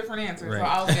have two different answers.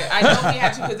 Right. So I know we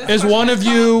have to. Because is one of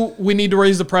you, we need to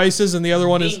raise the prices, and the other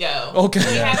one bingo. Is okay.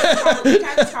 We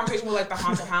had this conversation with like the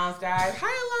Haunted Hounds guys. Hi,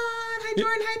 Alon. Hi,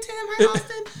 Jordan. Hi, Tim. Hi,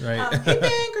 Austin. Right. Hey,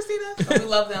 Ben, Christina. So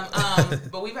we love them.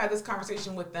 But we've had this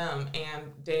conversation with them,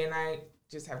 and Day and I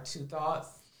just have two thoughts.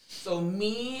 So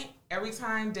me, every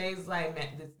time Day's like, man,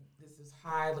 this is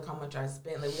high. Look how much I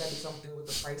spent. Like we got to do something with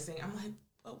the pricing. I'm like,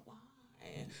 but why?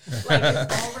 Like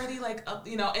it's already like up,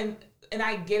 you know, and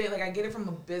I get it. Like I get it from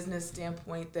a business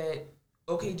standpoint that,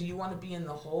 okay, do you want to be in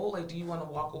the hole? Like, do you want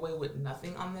to walk away with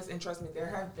nothing on this? And trust me, there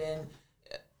have been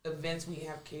events we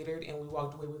have catered and we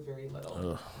walked away with very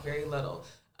little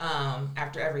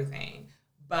after everything.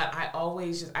 But I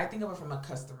always I think of it from a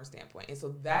customer standpoint. And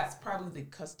so that's probably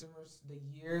the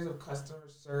years of customer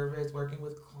service, working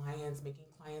with clients, making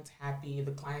clients happy.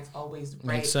 The clients always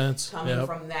right. Makes sense. Coming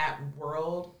from that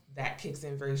world, that kicks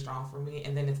in very strong for me.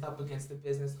 And then it's up against the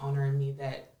business owner and me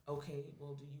that, okay,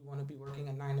 well, do you want to be working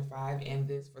a 9 to 5 and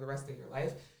this for the rest of your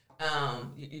life?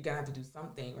 You're going to have to do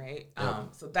something, right? Yep.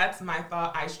 So that's my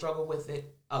thought. I struggle with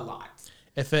it a lot.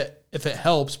 If it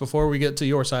helps, before we get to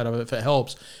your side of it, if it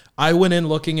helps, I went in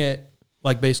looking at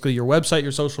like basically your website,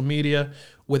 your social media,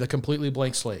 with a completely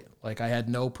blank slate. Like I had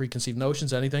no preconceived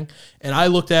notions, anything. And I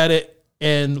looked at it,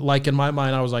 and like in my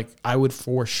mind, I was like, I would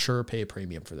for sure pay a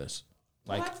premium for this.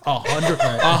 Like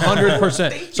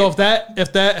 100%. So if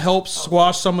that helps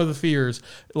squash some of the fears,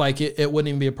 like it wouldn't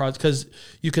even be a project, because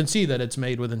you can see that it's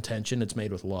made with intention, it's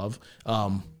made with love.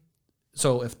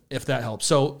 So if that helps.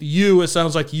 So it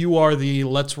sounds like you are the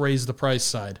let's raise the price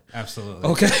side. Absolutely.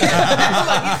 Okay. He said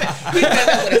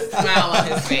that with a smile on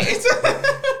his face.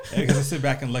 Because I sit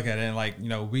back and look at it, and like,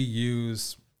 we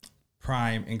use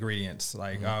prime ingredients.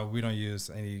 Like we don't use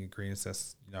any ingredients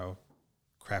that's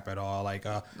crap at all. Like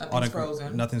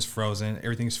frozen. Nothing's frozen.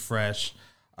 Everything's fresh.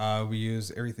 We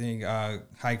use everything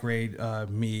high grade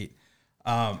meat.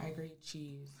 High grade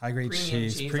cheese.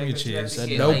 Premium cheese. Said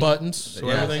no buttons, so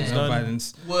everything's no done.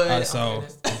 Buttons. Wood. So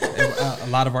a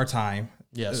lot of our time.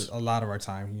 Yes. A lot of our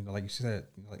time. Like you said,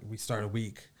 like we start a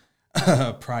week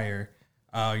prior.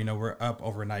 We're up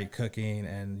overnight cooking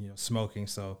and smoking.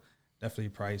 So definitely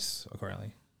price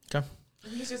accordingly. Okay.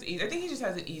 He's just easy. I think he just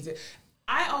has it easy.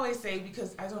 I always say,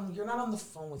 because you're not on the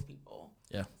phone with people.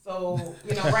 Yeah. So,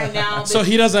 right now. So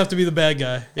he doesn't have to be the bad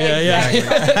guy. Yeah, exactly.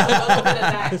 yeah. A little bit of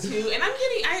that too. And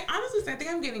I honestly think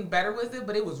I'm getting better with it,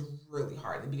 but it was really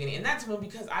hard in the beginning. And that's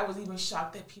because I was even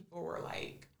shocked that people were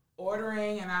like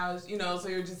ordering, and I was, so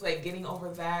you're just like getting over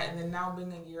that. And then now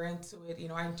being a year into it,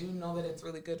 I do know that it's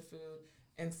really good food.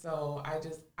 And so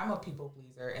I'm a people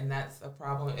pleaser, and that's a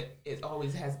problem. It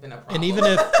always has been a problem. And even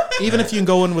if you can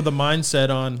go in with the mindset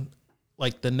on,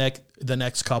 like the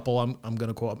next couple, I'm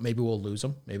gonna quote, maybe we'll lose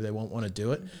them, maybe they won't want to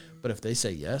do it, but if they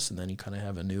say yes, and then you kind of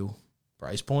have a new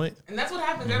price point. And that's what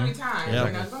happens every time.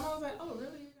 Yeah. Someone was like, "Oh,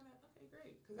 really? You're gonna? Okay,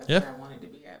 great." Because that's where I wanted to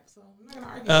be at. So I'm not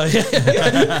gonna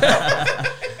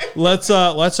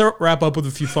argue. Let's wrap up with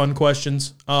a few fun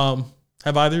questions. Have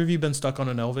either of you been stuck on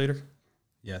an elevator?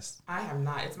 Yes. I have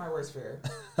not. It's my worst fear.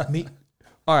 Me.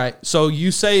 All right. So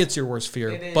you say it's your worst fear,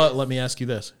 It but is. let me ask you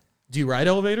this: do you ride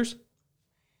elevators?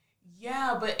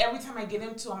 Yeah, but every time I get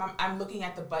into them, I'm looking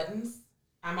at the buttons.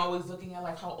 I'm always looking at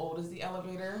like how old is the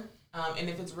elevator, and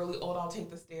if it's really old, I'll take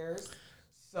the stairs.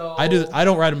 So I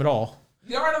don't ride them at all.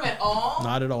 You don't ride them at all?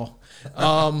 Not at all.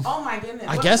 Oh my goodness!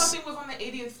 I What guess- if something was on the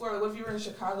 80th floor? Like what if you were in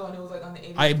Chicago and it was like on the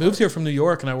 80th? I floor? moved here from New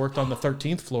York and I worked on the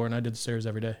 13th floor and I did the stairs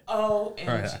every day. Oh, and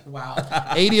Right. wow.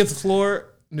 80th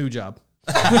floor, new job.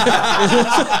 But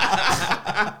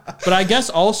I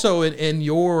guess also in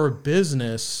your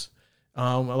business,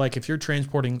 like if you're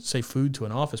transporting, say, food to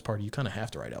an office party, you kind of have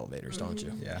to ride elevators, don't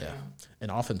you? Yeah. And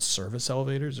often service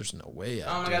elevators, there's no way.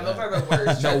 Oh my god, those are the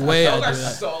worst. No way Those I are do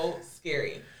that. so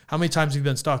scary. How many times have you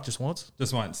been stuck? Just once?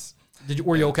 Just once.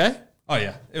 Were you okay? Oh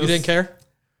yeah. You didn't care?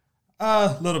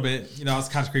 A little bit. I was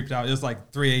kind of creeped out. It was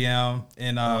like 3 a.m.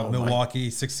 in Milwaukee,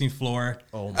 16th floor.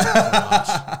 Oh my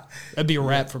gosh. That'd be a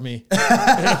wrap for me.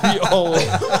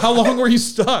 How long were you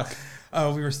stuck?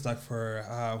 We were stuck for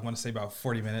I want to say about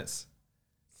 40 minutes.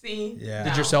 See? Yeah.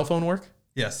 Did your cell phone work?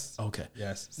 Yes. Okay.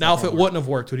 Yes. Now, if it wouldn't have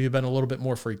worked, would you have been a little bit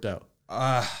more freaked out?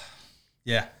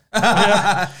 Yeah. Like,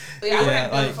 I would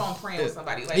have been on the phone praying with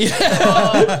somebody. Like,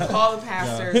 call the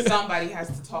pastor. Yeah. Somebody has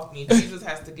to talk to me. Jesus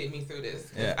has to get me through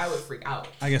this. Yeah. I would freak out.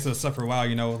 I guess it was stuck for a while.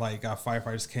 Like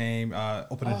firefighters came,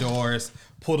 opened the doors,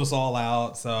 pulled us all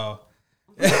out. So.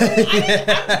 I've just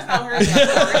not heard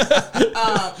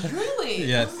that story. Really?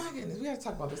 Yes. Oh my goodness. We have to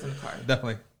talk about this in the car.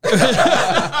 Definitely.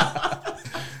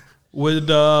 Would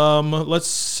let's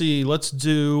see. Let's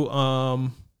do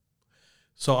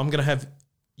so I'm gonna have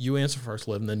you answer first,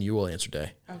 Liv, and then you will answer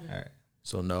Day. Okay. All right.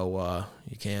 So no,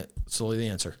 you can't solely the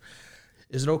answer.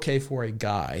 Is it okay for a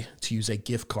guy to use a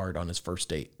gift card on his first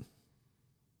date?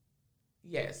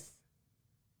 Yes.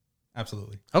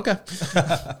 Absolutely. Okay.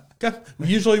 Okay.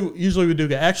 Usually we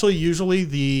do. Actually,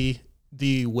 usually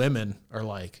the women are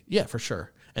like, yeah, for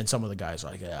sure, and some of the guys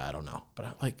are like, yeah, I don't know, but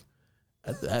I'm like,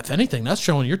 if anything, that's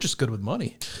showing you're just good with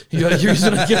money. You're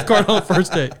using a gift card on the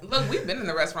first date. Look, we've been in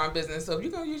the restaurant business, so if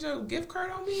you're going to use your gift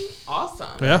card on me, awesome.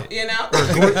 Yeah. You know? Or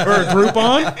a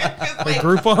Groupon? Like,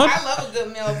 Groupon? I love a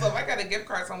good meal, so if I got a gift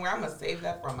card somewhere, I'm going to save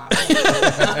that for my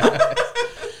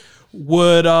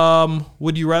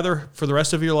Would you rather, for the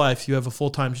rest of your life, you have a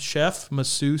full-time chef,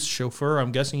 masseuse, chauffeur?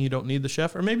 I'm guessing you don't need the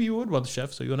chef, or maybe you would want the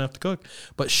chef, so you don't have to cook.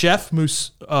 But chef,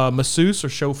 masseuse, or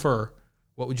chauffeur,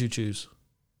 what would you choose?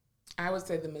 I would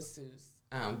say the masseuse,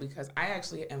 because I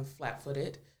actually am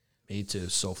flat-footed. Me too,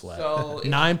 so flat. So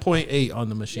 9.8 on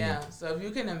the machine. Yeah, so if you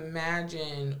can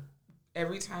imagine,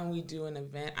 every time we do an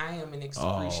event, I am in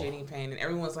excruciating pain, and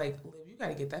everyone's like, Liv, you got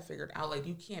to get that figured out. Like,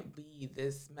 you can't be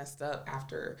this messed up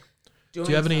after doing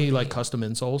Do you have any something. like custom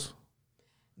insoles?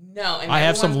 No, and I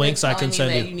have some everyone's been links I can telling me send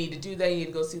that you. You need to do that. You need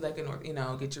to go see like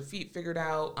get your feet figured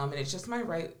out. And it's just my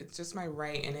right. It's just my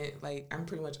right, and I'm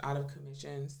pretty much out of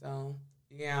commission. So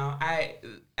yeah,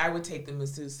 I would take the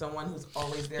masseuse, someone who's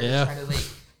always there to try to like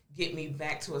get me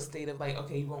back to a state of like,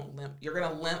 okay, you won't limp. You're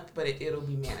gonna limp, but it'll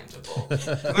be manageable.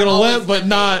 You're gonna limp, but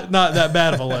not that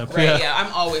bad of a limp. Right? Yeah,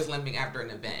 I'm always limping after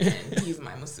an event, and he's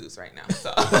my masseuse right now.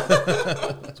 So,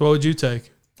 So what would you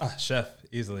take? Chef,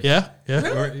 easily. Yeah.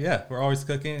 We're always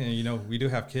cooking, and we do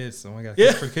have kids, so we got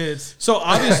Yeah. cook for kids. So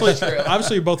obviously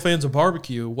you're both fans of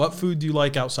barbecue. What food do you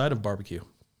like outside of barbecue?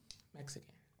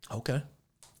 Mexican. Okay.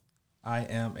 I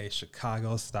am a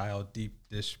Chicago-style deep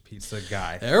dish pizza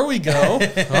guy. There we go. All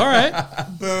right. I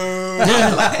mean,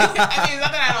 it's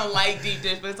not that I don't like deep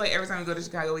dish, but it's like every time we go to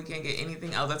Chicago, we can't get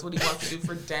anything else. That's what he wants to do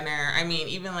for dinner. I mean,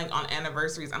 even like on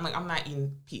anniversaries, I'm like, I'm not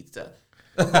eating pizza.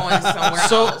 We're going somewhere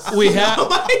else. So we have.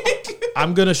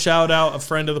 I'm gonna shout out a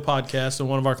friend of the podcast and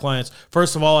one of our clients.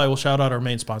 First of all, I will shout out our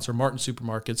main sponsor, Martin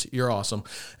Supermarkets. You're awesome.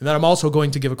 And then I'm also going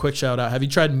to give a quick shout out. Have you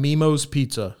tried Mimo's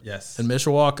Pizza? Yes. In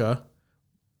Mishawaka.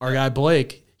 Our guy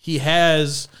Blake, he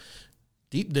has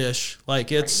deep dish. Like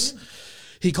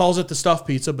he calls it the stuffed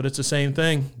pizza, but it's the same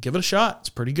thing. Give it a shot. It's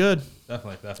pretty good.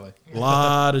 Definitely. A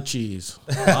lot of cheese.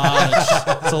 It's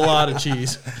a lot of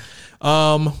cheese.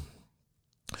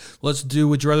 Let's do,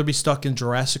 would you rather be stuck in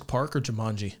Jurassic Park or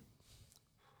Jumanji?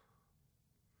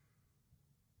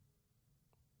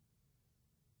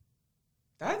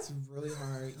 That's really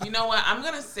hard. You know what? I'm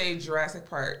gonna say Jurassic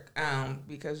Park,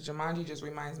 because Jumanji just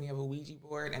reminds me of a Ouija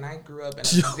board, and I grew up in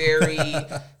a very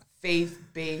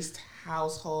faith-based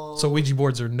household. So Ouija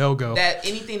boards are no-go. That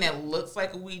anything that looks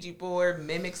like a Ouija board,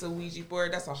 mimics a Ouija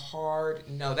board, that's a hard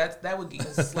no. That would get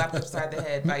you slapped upside the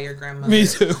head by your grandmother. Me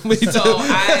too. So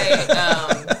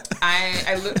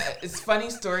I look. It's a funny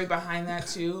story behind that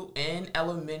too. In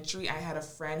elementary, I had a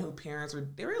friend whose parents were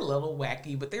a little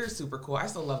wacky, but they were super cool. I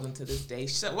still love them to this day.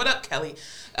 What up, Kelly?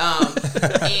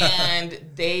 And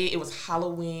it was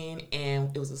Halloween,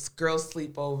 and it was a girls'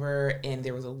 sleepover, and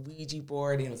there was a Ouija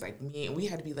board, and it was like me, and we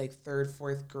had to be like 3rd,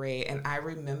 4th grade. And I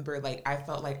remember like I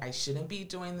felt like I shouldn't be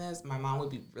doing this. My mom would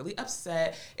be really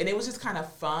upset, and it was just kind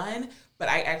of fun. But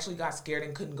I actually got scared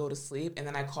and couldn't go to sleep. And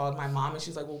then I called my mom, and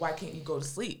she was like, well, why can't you go to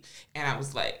sleep? And I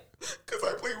was like, because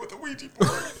I played with a Ouija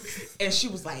board. And she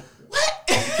was like,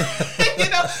 what?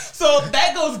 So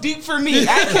that goes deep for me.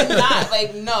 I cannot,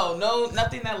 like, no,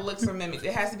 nothing that looks or mimics.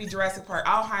 It has to be Jurassic Park.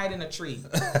 I'll hide in a tree.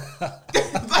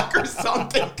 Like, or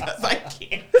something, because I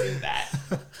can't do that.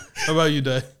 How about you,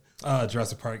 Day?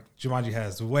 Jurassic Park. Jumanji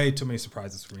has way too many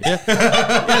surprises for me.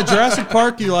 Yeah, Jurassic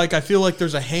Park, I feel like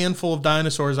there's a handful of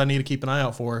dinosaurs I need to keep an eye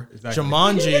out for. Exactly.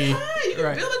 Jumanji. You can build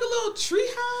like a little tree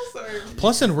house. Or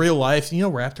Plus, in real life,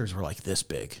 raptors were like this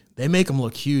big. They make them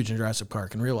look huge in Jurassic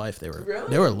Park. In real life, they were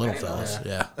little fellas.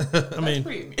 Yeah. I mean,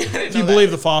 if you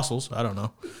believe the fossils, I don't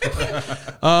know.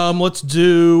 Let's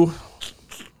do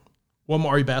one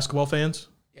more. Are you basketball fans?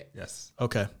 Yes.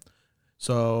 Okay.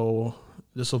 So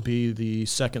this will be the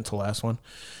second to last one.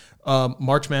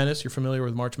 March Madness. You're familiar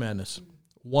with March Madness.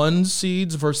 1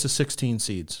 seeds versus 16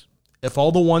 seeds. If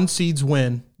all the 1 seeds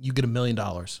win, you get $1 million.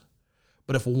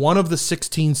 But if one of the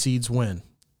 16 seeds win,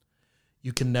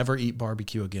 you can never eat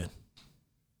barbecue again.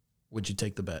 Would you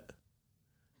take the bet?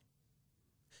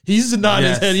 He's nodding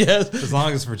his head, yes. As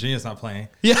long as Virginia's not playing.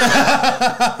 Yeah.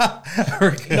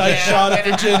 Nice shot at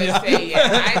Virginia.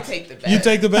 I take the bet. You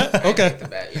take the bet? Okay. I take the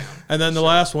bet, yeah. And then the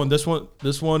last one. This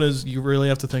one is, you really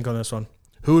have to think on this one.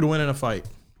 Who would win in a fight?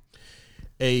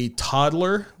 A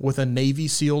toddler with a Navy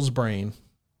SEAL's brain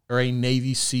or a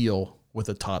Navy SEAL with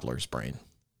a toddler's brain?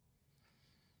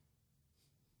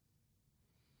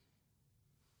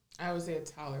 I would say a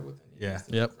toddler with a Yeah.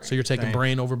 Yep. So you're taking Same.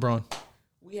 brain over brawn.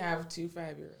 We have 2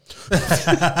 5-year-olds.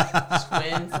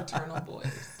 Twin fraternal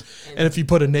boys. And if you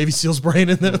put a Navy SEAL's brain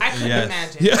in there, I couldn't Yes.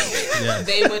 imagine. Yeah.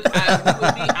 They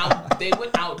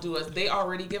would outdo us. They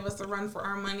already give us a run for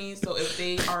our money. So if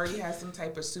they already have some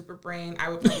type of super brain, I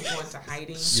would probably go into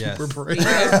hiding. super brain.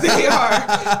 Because they are.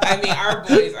 I mean, our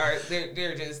boys are.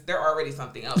 They're already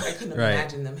something else. I couldn't Right.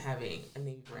 imagine them having a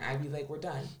Navy brain. I'd be like, we're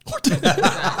done. We're done.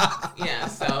 Yeah.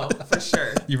 So for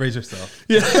sure. You raise yourself.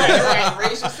 Right.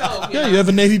 Raise yourself. Yeah, you have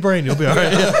a Navy brain. You'll be all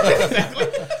right. Yeah. Exactly.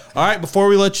 All right, before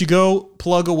we let you go,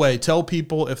 plug away. Tell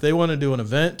people if they want to do an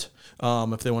event,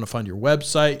 if they want to find your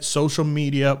website, social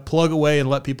media, plug away and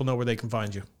let people know where they can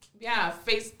find you. Yeah,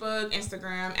 Facebook,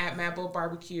 Instagram at Madbo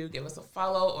Barbecue. Give us a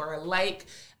follow or a like.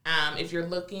 If you're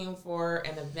looking for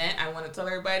an event, I want to tell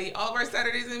everybody all of our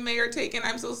Saturdays in May are taken.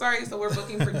 I'm so sorry. So we're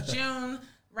booking for June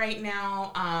right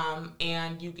now.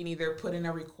 And you can either put in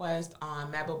a request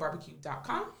on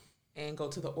madbobarbecue.com and go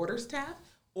to the orders tab,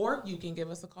 Or you can give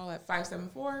us a call at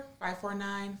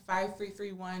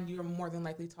 574-549-5331. You're more than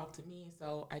likely to talk to me,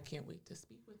 so I can't wait to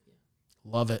speak with you.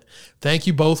 Love it. Thank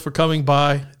you both for coming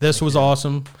by. This was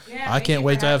awesome. Yeah, I can't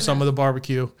wait to have some of the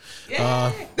barbecue.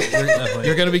 Yeah.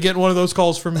 You're going to be getting one of those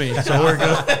calls from me, so we're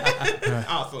good.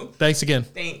 Awesome. Thanks again.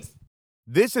 Thanks.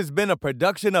 This has been a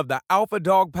production of the Alpha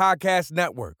Dog Podcast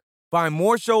Network. Find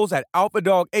more shows at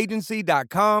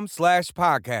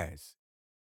alphadogagency.com/podcast.